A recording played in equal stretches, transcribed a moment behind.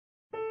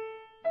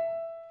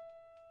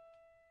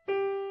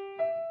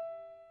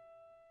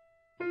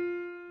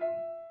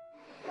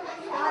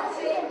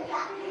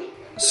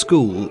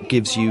School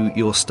gives you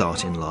your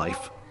start in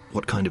life.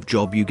 What kind of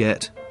job you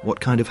get,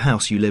 what kind of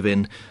house you live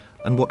in,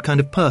 and what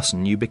kind of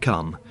person you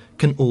become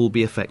can all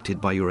be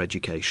affected by your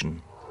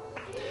education.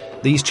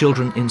 These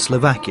children in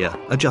Slovakia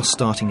are just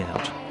starting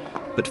out,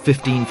 but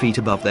 15 feet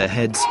above their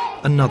heads,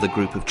 another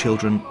group of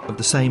children of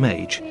the same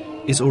age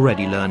is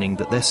already learning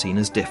that they're seen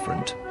as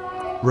different.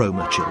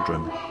 Roma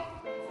children.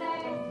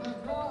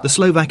 The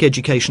Slovak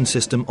education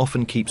system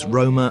often keeps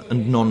Roma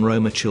and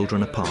non-Roma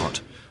children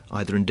apart,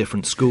 either in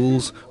different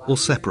schools or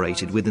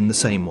separated within the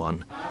same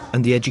one,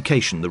 and the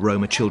education the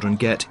Roma children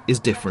get is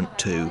different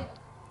too.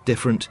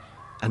 Different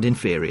and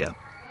inferior.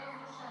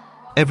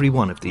 Every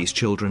one of these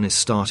children is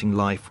starting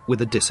life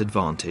with a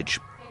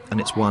disadvantage,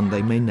 and it's one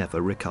they may never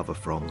recover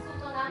from.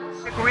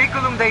 The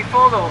curriculum they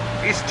follow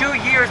is 2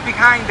 years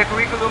behind the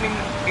curriculum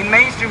in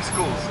mainstream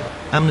schools.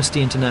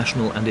 Amnesty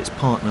International and its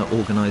partner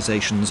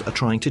organisations are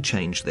trying to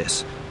change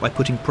this by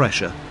putting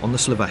pressure on the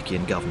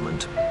Slovakian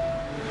government.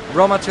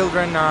 Roma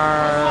children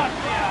are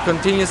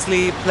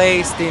continuously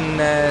placed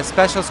in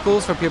special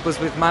schools for pupils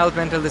with mild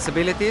mental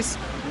disabilities,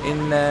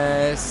 in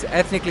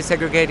ethnically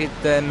segregated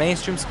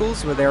mainstream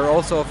schools where they are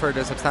also offered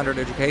a substandard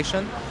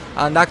education.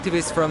 And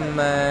activists from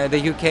the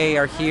UK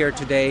are here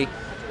today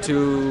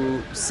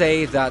to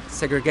say that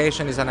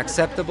segregation is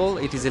unacceptable,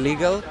 it is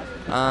illegal,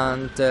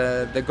 and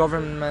the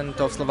government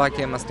of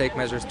Slovakia must take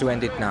measures to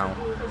end it now.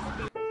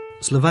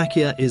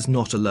 Slovakia is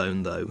not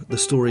alone, though. The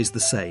story's the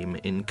same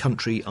in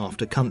country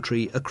after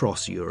country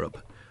across Europe.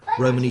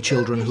 Romani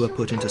children who are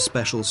put into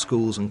special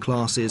schools and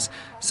classes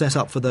set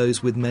up for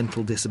those with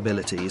mental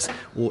disabilities,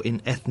 or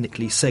in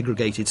ethnically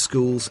segregated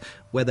schools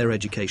where their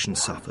education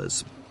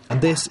suffers.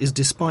 And this is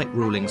despite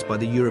rulings by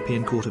the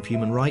European Court of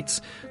Human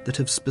Rights that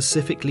have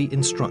specifically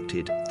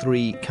instructed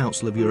 3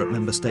 Council of Europe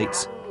member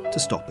states to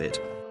stop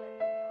it.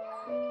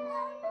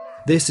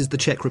 This is the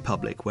Czech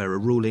Republic, where a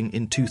ruling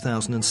in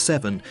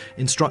 2007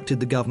 instructed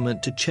the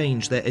government to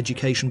change their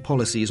education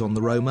policies on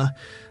the Roma,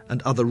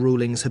 and other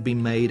rulings have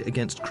been made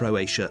against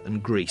Croatia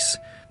and Greece.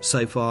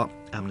 So far,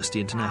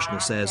 Amnesty International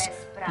says,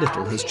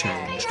 little has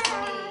changed.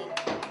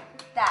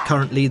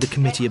 Currently, the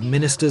Committee of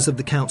Ministers of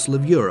the Council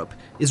of Europe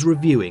is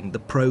reviewing the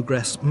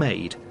progress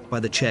made by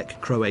the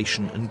Czech,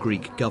 Croatian and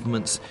Greek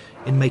governments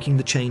in making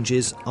the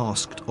changes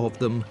asked of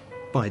them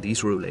by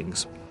these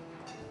rulings.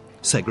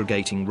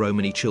 Segregating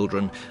Romani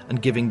children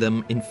and giving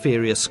them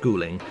inferior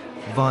schooling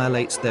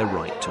violates their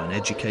right to an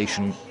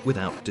education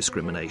without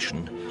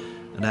discrimination.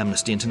 And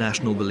Amnesty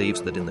International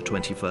believes that in the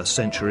 21st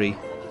century,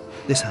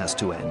 this has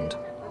to end.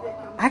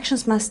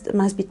 Actions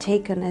must be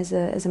taken as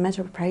a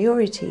matter of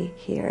priority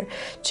here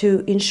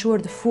to ensure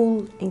the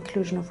full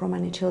inclusion of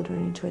Romani children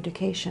into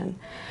education.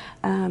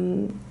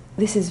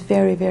 This is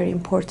very, very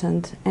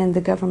important, and the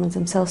governments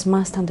themselves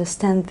must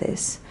understand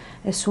this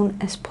as soon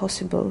as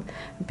possible,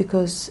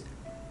 because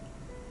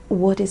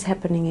what is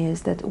happening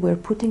is that we're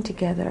putting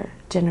together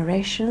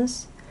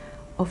generations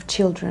of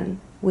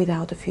children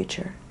without a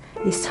future.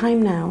 It's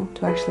time now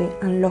to actually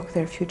unlock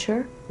their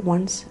future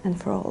once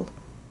and for all.